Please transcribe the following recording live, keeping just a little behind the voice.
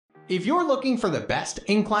If you're looking for the best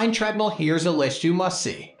incline treadmill, here's a list you must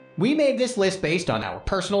see. We made this list based on our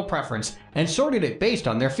personal preference and sorted it based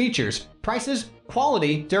on their features, prices,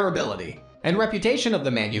 quality, durability, and reputation of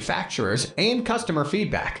the manufacturers and customer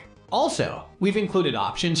feedback. Also, we've included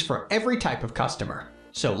options for every type of customer.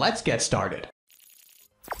 So let's get started.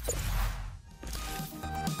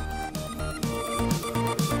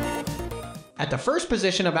 At the first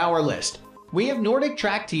position of our list, we have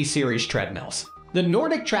NordicTrack T-Series treadmills. The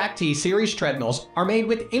NordicTrack T-Series treadmills are made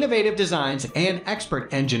with innovative designs and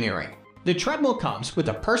expert engineering. The treadmill comes with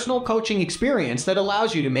a personal coaching experience that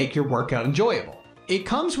allows you to make your workout enjoyable. It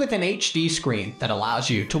comes with an HD screen that allows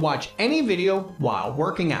you to watch any video while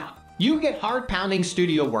working out. You get hard-pounding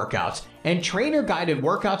studio workouts and trainer-guided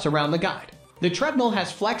workouts around the guide. The treadmill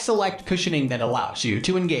has Flex Select cushioning that allows you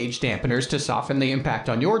to engage dampeners to soften the impact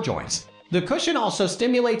on your joints. The cushion also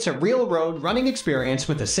stimulates a real road running experience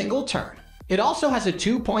with a single turn. It also has a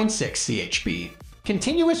 2.6 CHP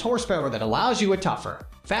continuous horsepower that allows you a tougher,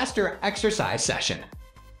 faster exercise session.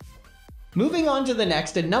 Moving on to the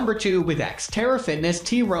next at number 2 with XTERRA Fitness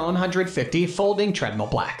T-Row 150 Folding Treadmill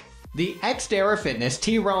Black. The XTERRA Fitness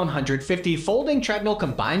T-Row 150 Folding Treadmill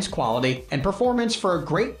combines quality and performance for a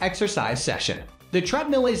great exercise session. The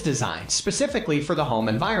treadmill is designed specifically for the home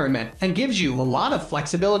environment and gives you a lot of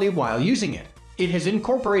flexibility while using it. It has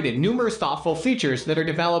incorporated numerous thoughtful features that are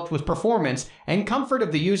developed with performance and comfort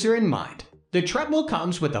of the user in mind. The treadmill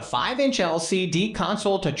comes with a 5-inch LCD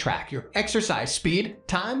console to track your exercise speed,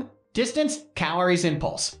 time, distance, calories, and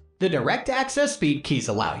pulse. The direct access speed keys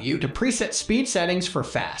allow you to preset speed settings for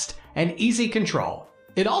fast and easy control.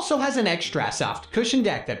 It also has an extra soft cushion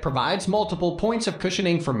deck that provides multiple points of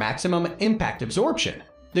cushioning for maximum impact absorption.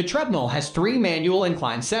 The treadmill has 3 manual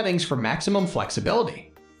incline settings for maximum flexibility.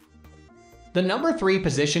 The number 3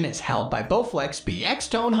 position is held by Bowflex BX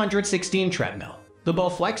Tone 116 treadmill. The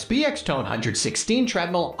Bowflex BX Tone 116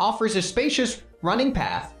 treadmill offers a spacious running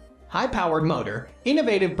path, high-powered motor,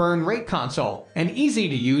 innovative burn rate console, and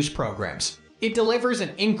easy-to-use programs. It delivers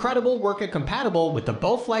an incredible workout compatible with the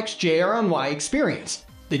Bowflex JRNY experience.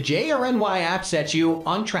 The JRNY app sets you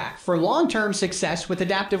on track for long-term success with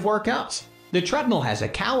adaptive workouts. The treadmill has a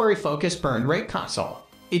calorie-focused burn rate console.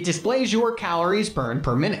 It displays your calories burned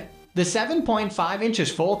per minute. The 7.5 inches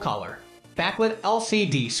full-color, backlit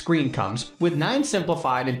LCD screen comes with 9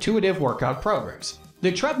 simplified intuitive workout programs.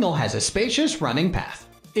 The treadmill has a spacious running path.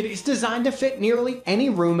 It is designed to fit nearly any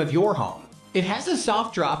room of your home. It has a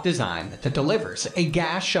soft drop design that delivers a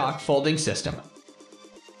gas shock folding system.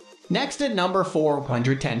 Next at number 4,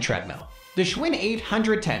 110 treadmill. The Schwinn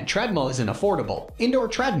 810 treadmill is an affordable indoor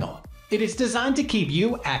treadmill. It is designed to keep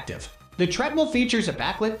you active. The treadmill features a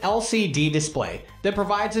backlit LCD display that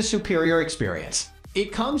provides a superior experience.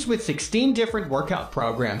 It comes with 16 different workout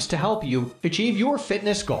programs to help you achieve your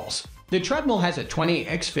fitness goals. The treadmill has a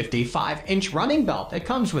 20x50 5-inch running belt that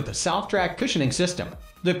comes with a soft-track cushioning system.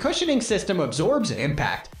 The cushioning system absorbs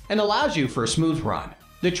impact and allows you for a smooth run.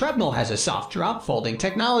 The treadmill has a soft drop folding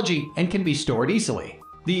technology and can be stored easily.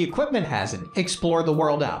 The equipment has an Explore the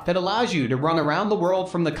World app that allows you to run around the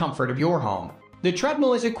world from the comfort of your home. The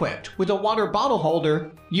treadmill is equipped with a water bottle holder,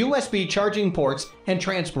 USB charging ports, and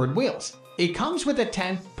transport wheels. It comes with a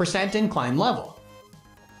 10% incline level.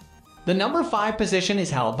 The number 5 position is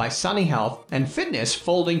held by Sunny Health and Fitness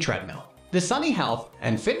Folding Treadmill. The Sunny Health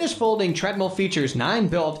and Fitness Folding Treadmill features 9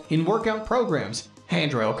 built-in workout programs,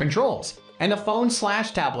 handrail controls, and a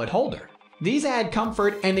phone/tablet holder. These add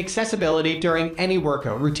comfort and accessibility during any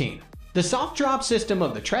workout routine. The soft drop system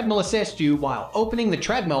of the treadmill assists you while opening the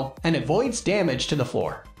treadmill and avoids damage to the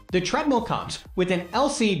floor. The treadmill comes with an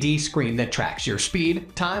LCD screen that tracks your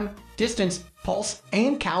speed, time, distance, pulse,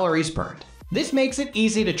 and calories burned. This makes it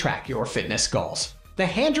easy to track your fitness goals. The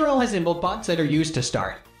handrail has inbuilt buttons that are used to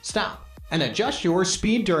start, stop, and adjust your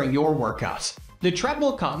speed during your workouts. The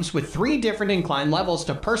treadmill comes with 3 different incline levels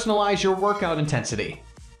to personalize your workout intensity.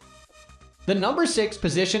 The number 6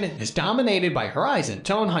 position is dominated by Horizon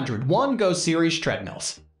Tone 101 Go Series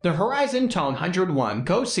treadmills. The Horizon Tone 101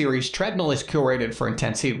 Go Series treadmill is curated for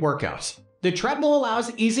intense heat workouts. The treadmill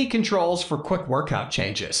allows easy controls for quick workout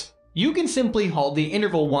changes. You can simply hold the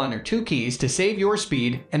interval 1 or 2 keys to save your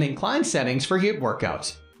speed and incline settings for heat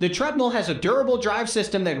workouts. The treadmill has a durable drive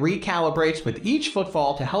system that recalibrates with each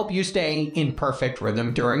footfall to help you stay in perfect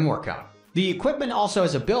rhythm during workout. The equipment also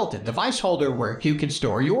has a built-in device holder where you can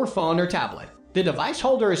store your phone or tablet. The device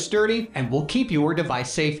holder is sturdy and will keep your device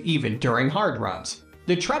safe even during hard runs.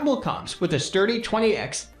 The treadmill comes with a sturdy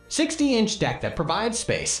 20x 60-inch deck that provides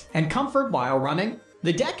space and comfort while running.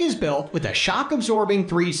 The deck is built with a shock-absorbing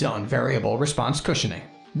 3-zone variable response cushioning.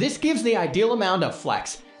 This gives the ideal amount of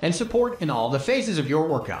flex and support in all the phases of your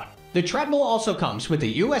workout. The treadmill also comes with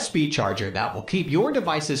a USB charger that will keep your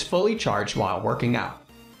devices fully charged while working out.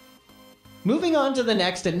 Moving on to the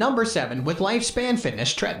next at number 7 with Lifespan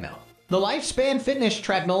Fitness Treadmill. The Lifespan Fitness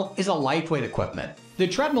Treadmill is a lightweight equipment. The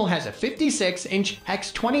treadmill has a 56-inch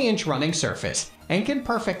x 20-inch running surface and can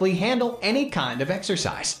perfectly handle any kind of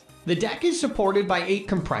exercise. The deck is supported by 8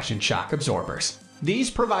 compression shock absorbers. These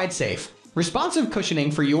provide safe, responsive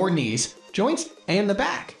cushioning for your knees, joints, and the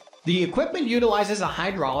back. The equipment utilizes a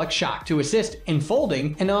hydraulic shock to assist in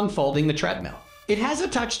folding and unfolding the treadmill. It has a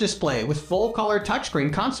touch display with full-color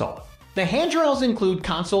touchscreen console. The handrails include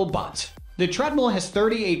console buttons. The treadmill has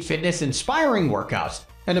 38 fitness-inspiring workouts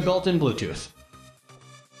and a built-in Bluetooth.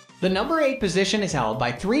 The number 8 position is held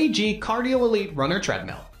by 3G Cardio Elite Runner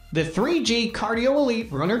Treadmill. The 3G Cardio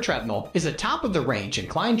Elite Runner Treadmill is a top-of-the-range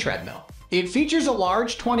incline treadmill. It features a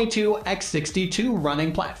large 22x62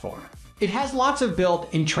 running platform. It has lots of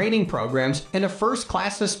built-in training programs and a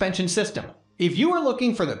first-class suspension system. If you are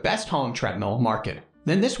looking for the best home treadmill market,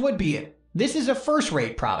 then this would be it. This is a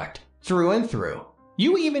first-rate product, through and through.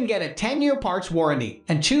 You even get a 10-year parts warranty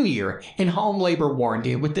and 2-year in-home labor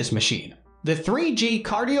warranty with this machine. The 3G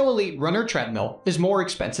Cardio Elite Runner Treadmill is more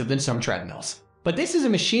expensive than some treadmills, but this is a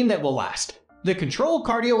machine that will last. The Control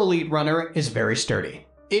Cardio Elite Runner is very sturdy.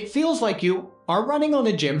 It feels like you are running on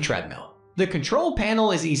a gym treadmill. The control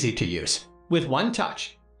panel is easy to use. With one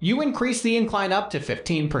touch, you increase the incline up to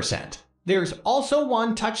 15%. There's also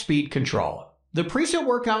one touch speed control. The preset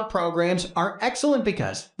workout programs are excellent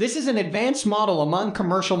because this is an advanced model among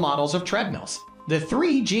commercial models of treadmills. The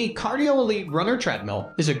 3G Cardio Elite Runner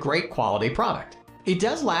Treadmill is a great quality product. It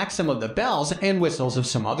does lack some of the bells and whistles of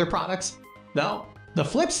some other products, though. The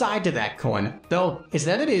flip side to that coin, though, is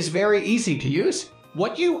that it is very easy to use.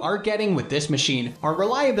 What you are getting with this machine are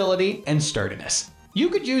reliability and sturdiness. You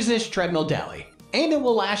could use this treadmill daily, and it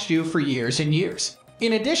will last you for years and years.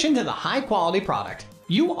 In addition to the high-quality product,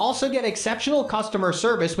 you also get exceptional customer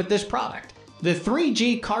service with this product. The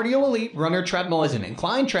 3G Cardio Elite Runner Treadmill is an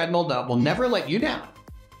incline treadmill that will never let you down.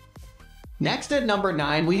 Next at number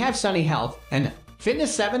 9, we have Sunny Health and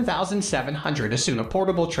Fitness 7700 Asuna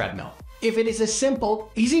Portable Treadmill. If it is a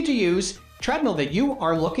simple, easy-to-use treadmill that you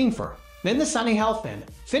are looking for, then the Sunny Health and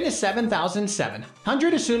Fitness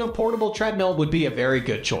 7700 Asuna Portable Treadmill would be a very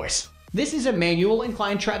good choice. This is a manual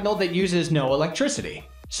incline treadmill that uses no electricity,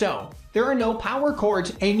 so there are no power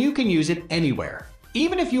cords and you can use it anywhere.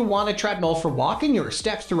 Even if you want a treadmill for walking your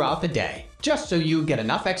steps throughout the day, just so you get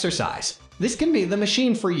enough exercise, this can be the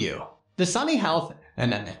machine for you. The Sunny Health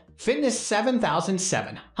and Fitness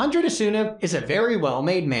 7700 Asuna is a very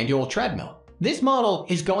well-made manual treadmill. This model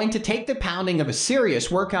is going to take the pounding of a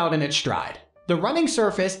serious workout in its stride. The running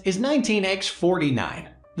surface is 19x49.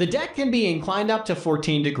 The deck can be inclined up to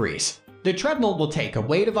 14 degrees. The treadmill will take a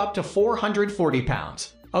weight of up to 440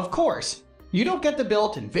 pounds. Of course, you don't get the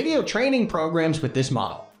built-in video training programs with this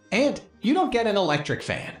model, and you don't get an electric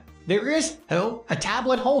fan. There is, though, a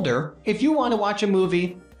tablet holder if you want to watch a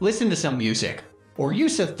movie, listen to some music, or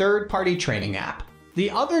use a third-party training app.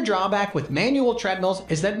 The other drawback with manual treadmills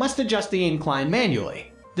is that it must adjust the incline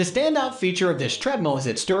manually. The standout feature of this treadmill is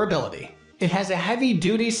its durability. It has a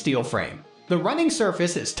heavy-duty steel frame. The running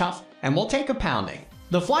surface is tough and will take a pounding.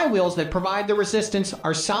 The flywheels that provide the resistance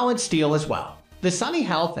are solid steel as well. The Sunny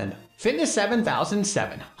Health and Fitness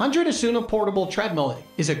 7700 Asuna Portable Treadmill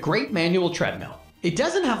is a great manual treadmill. It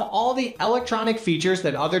doesn't have all the electronic features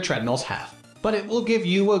that other treadmills have, but it will give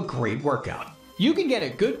you a great workout. You can get a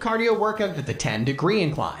good cardio workout at the 10-degree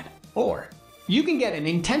incline, or you can get an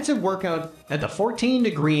intensive workout at the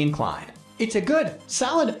 14-degree incline. It's a good,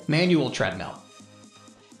 solid manual treadmill.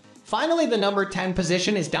 Finally, the number 10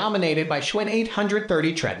 position is dominated by Schwinn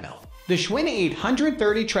 830 Treadmill. The Schwinn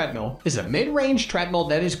 830 Treadmill is a mid-range treadmill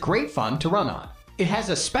that is great fun to run on. It has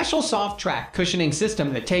a special soft track cushioning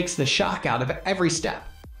system that takes the shock out of every step.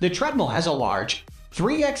 The treadmill has a large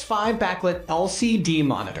 3x5 backlit LCD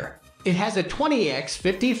monitor. It has a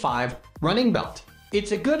 20x55 running belt.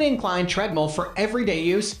 It's a good incline treadmill for everyday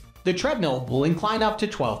use. The treadmill will incline up to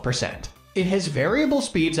 12%. It has variable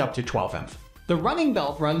speeds up to 12 mph. The running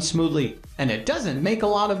belt runs smoothly, and it doesn't make a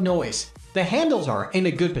lot of noise. The handles are in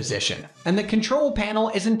a good position, and the control panel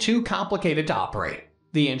isn't too complicated to operate.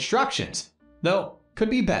 The instructions, though, could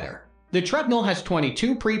be better. The treadmill has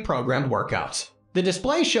 22 pre-programmed workouts. The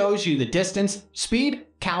display shows you the distance, speed,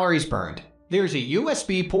 calories burned. There's a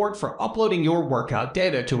USB port for uploading your workout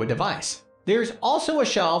data to a device. There's also a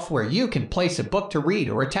shelf where you can place a book to read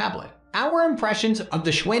or a tablet. Our impressions of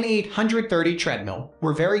the Schwinn 830 treadmill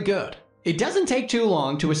were very good. It doesn't take too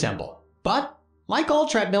long to assemble, but like all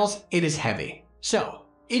treadmills, it is heavy. So,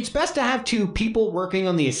 it's best to have 2 people working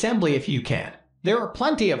on the assembly if you can. There are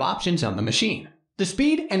plenty of options on the machine. The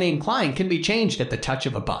speed and incline can be changed at the touch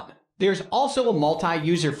of a button. There's also a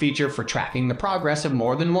multi-user feature for tracking the progress of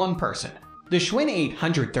more than one person. The Schwinn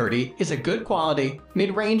 830 is a good quality,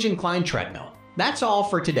 mid-range incline treadmill. That's all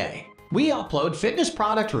for today. We upload fitness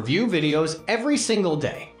product review videos every single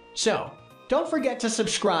day. So, don't forget to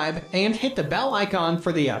subscribe and hit the bell icon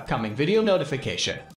for the upcoming video notification.